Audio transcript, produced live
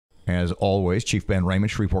As always, Chief Ben Raymond,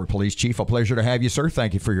 Shreveport Police Chief. A pleasure to have you, sir.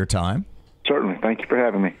 Thank you for your time. Certainly. Thank you for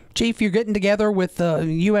having me. Chief, you're getting together with the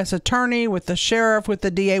U.S. Attorney, with the Sheriff, with the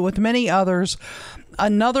DA, with many others.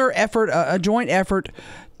 Another effort, a joint effort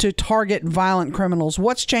to target violent criminals.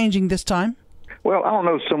 What's changing this time? Well, I don't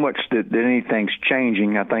know so much that anything's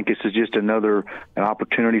changing. I think this is just an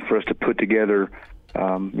opportunity for us to put together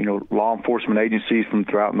law enforcement agencies from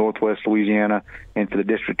throughout Northwest Louisiana and for the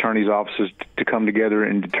district attorney's offices to come together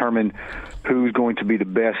and determine who's going to be the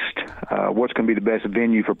best, what's going to be the best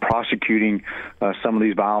venue for prosecuting some of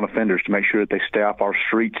these violent offenders, to make sure that they stay off our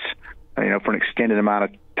streets, for an extended amount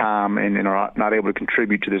of time and are not able to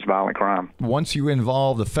contribute to this violent crime. Once you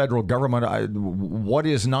involve the federal government, what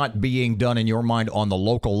is not being done in your mind on the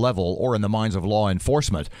local level or in the minds of law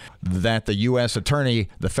enforcement that the U.S. Attorney,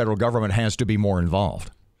 the federal government, has to be more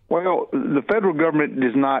involved? Well, the federal government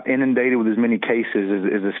is not inundated with as many cases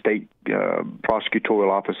as the state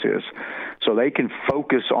prosecutorial office is. So they can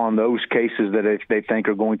focus on those cases that they think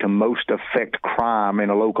are going to most affect crime in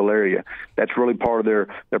a local area. That's really part of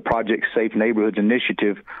their Project Safe Neighborhoods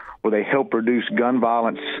initiative, where they help reduce gun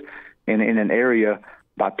violence in an area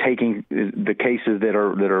by taking the cases that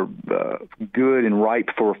are good and ripe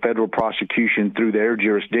for federal prosecution through their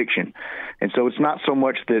jurisdiction. And so it's not so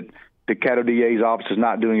much that the Caddo DA's office is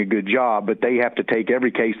not doing a good job, but they have to take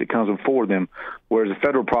every case that comes before them, whereas the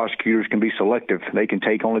federal prosecutors can be selective. They can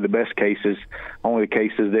take only the best cases, only the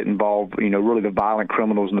cases that involve, really the violent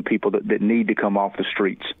criminals and the people that need to come off the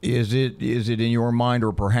streets. Is it in your mind,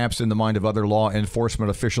 or perhaps in the mind of other law enforcement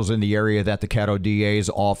officials in the area, that the Caddo DA's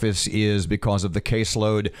office is, because of the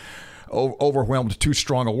caseload, overwhelmed, too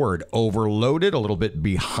strong a word, overloaded, a little bit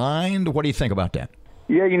behind? What do you think about that?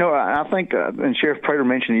 Yeah, I think, and Sheriff Prater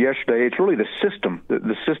mentioned it yesterday, it's really the system.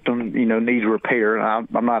 The system, needs repair. I'm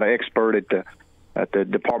not an expert at the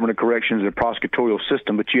Department of Corrections and prosecutorial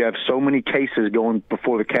system, but you have so many cases going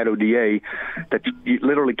before the Caddo DA that you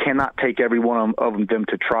literally cannot take every one of them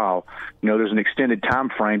to trial. There's an extended time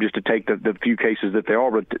frame just to take the few cases that they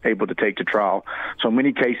are able to take to trial. So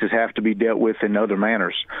many cases have to be dealt with in other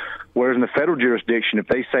manners. Whereas in the federal jurisdiction, if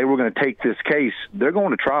they say we're going to take this case, they're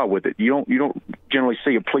going to trial with it. You don't generally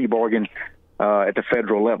see a plea bargain at the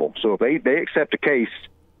federal level. So if they accept a case,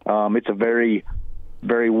 it's a very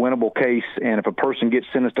winnable case, and if a person gets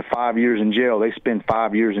sentenced to 5 years in jail, they spend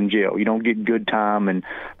 5 years in jail. You don't get good time and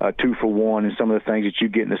 2 for 1 and some of the things that you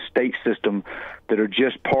get in the state system that are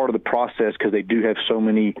just part of the process, because they do have so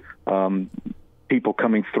many people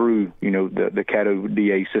coming through, the Caddo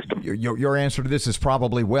DA system. Your answer to this is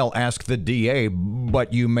probably, well, ask the DA,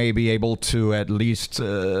 but you may be able to at least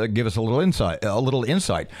give us a little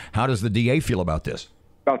insight. How does the DA feel about this?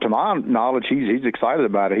 To my knowledge, he's excited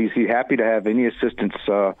about it. He's happy to have any assistance.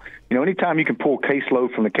 Anytime you can pull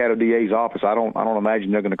caseload from the Caddo DA's office, I don't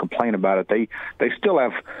imagine they're going to complain about it. They still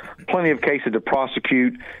have plenty of cases to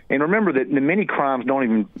prosecute. And remember that many crimes don't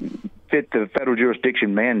even fit the federal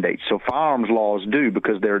jurisdiction mandates. So firearms laws do,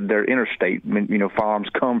 because they're interstate. Firearms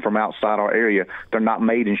come from outside our area. They're not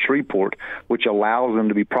made in Shreveport, which allows them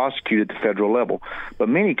to be prosecuted at the federal level. But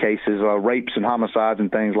many cases, rapes and homicides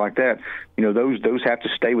and things like that, those have to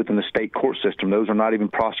stay within the state court system. Those are not even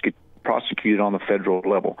prosecuted on the federal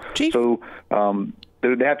level. Chief? So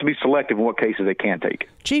they have to be selective in what cases they can take.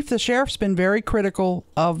 Chief, the sheriff's been very critical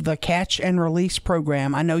of the catch and release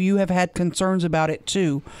program. I know you have had concerns about it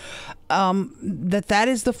too. That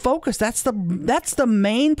is the focus. That's the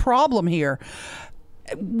main problem here.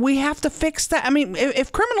 We have to fix that. I mean,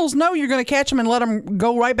 if criminals know you're going to catch them and let them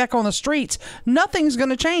go right back on the streets, nothing's going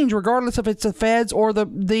to change, regardless if it's the feds or the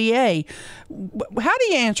DA. How do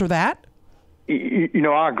you answer that?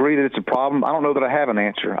 I agree that it's a problem. I don't know that I have an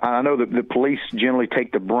answer. I know that the police generally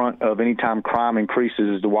take the brunt of any time crime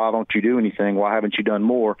increases as to why don't you do anything? Why haven't you done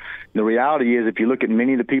more? And the reality is, if you look at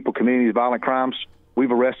many of the people committing these violent crimes,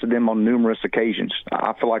 we've arrested them on numerous occasions.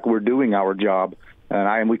 I feel like we're doing our job,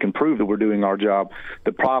 and we can prove that we're doing our job.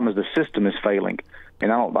 The problem is the system is failing.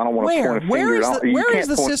 And I don't want to point a finger. Where is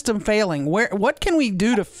the system failing? What can we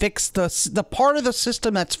do to fix the part of the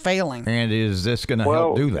system that's failing? And is this going to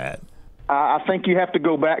help do that? I think you have to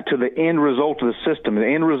go back to the end result of the system. The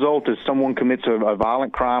end result is someone commits a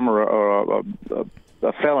violent crime or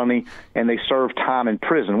a felony, and they serve time in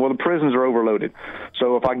prison. Well, the prisons are overloaded.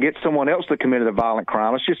 So if I get someone else that committed a violent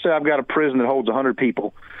crime, let's just say I've got a prison that holds 100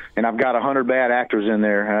 people, and I've got 100 bad actors in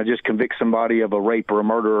there, and I just convict somebody of a rape or a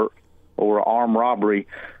murder or armed robbery.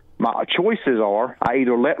 My choices are I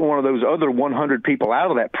either let one of those other 100 people out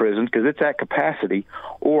of that prison because it's at capacity,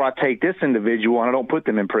 or I take this individual and I don't put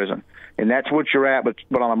them in prison. And that's what you're at,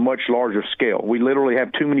 but on a much larger scale. We literally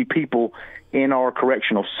have too many people in our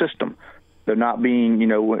correctional system. They're not being,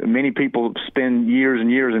 many people spend years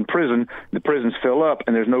and years in prison. The prisons fill up,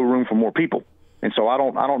 and there's no room for more people. And so I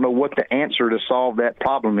don't know what the answer to solve that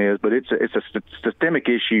problem is, but it's a systemic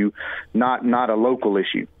issue, not a local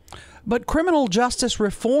issue. But criminal justice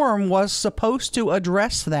reform was supposed to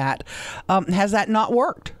address that. Has that not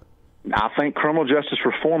worked? I think criminal justice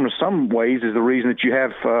reform in some ways is the reason that you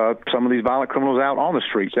have some of these violent criminals out on the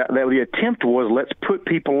streets. The attempt was,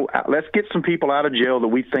 let's get some people out of jail that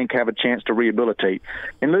we think have a chance to rehabilitate.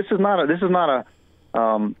 And this is not a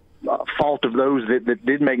fault of those that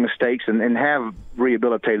did make mistakes and have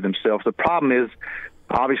rehabilitated themselves. The problem is,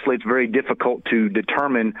 obviously, it's very difficult to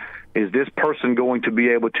determine, is this person going to be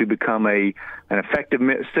able to become an effective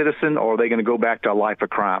citizen, or are they going to go back to a life of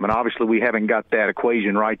crime? And obviously, we haven't got that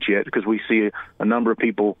equation right yet, because we see a number of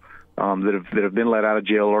people that have been let out of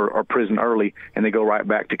jail or prison early, and they go right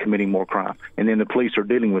back to committing more crime. And then the police are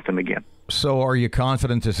dealing with them again. So are you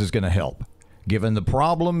confident this is going to help? Given the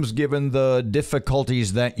problems, given the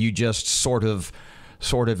difficulties that you just sort of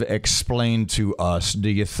explained to us, do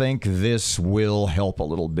you think this will help a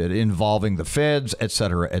little bit, involving the feds, et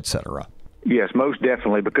cetera, et cetera? Yes, most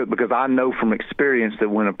definitely, because I know from experience that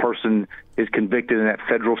when a person is convicted in that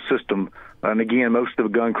federal system, and again, most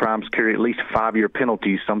of the gun crimes carry at least 5-year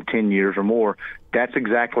penalties, some 10 years or more, that's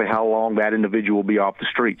exactly how long that individual will be off the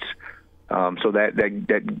streets. So that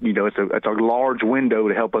it's a large window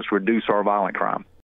to help us reduce our violent crime.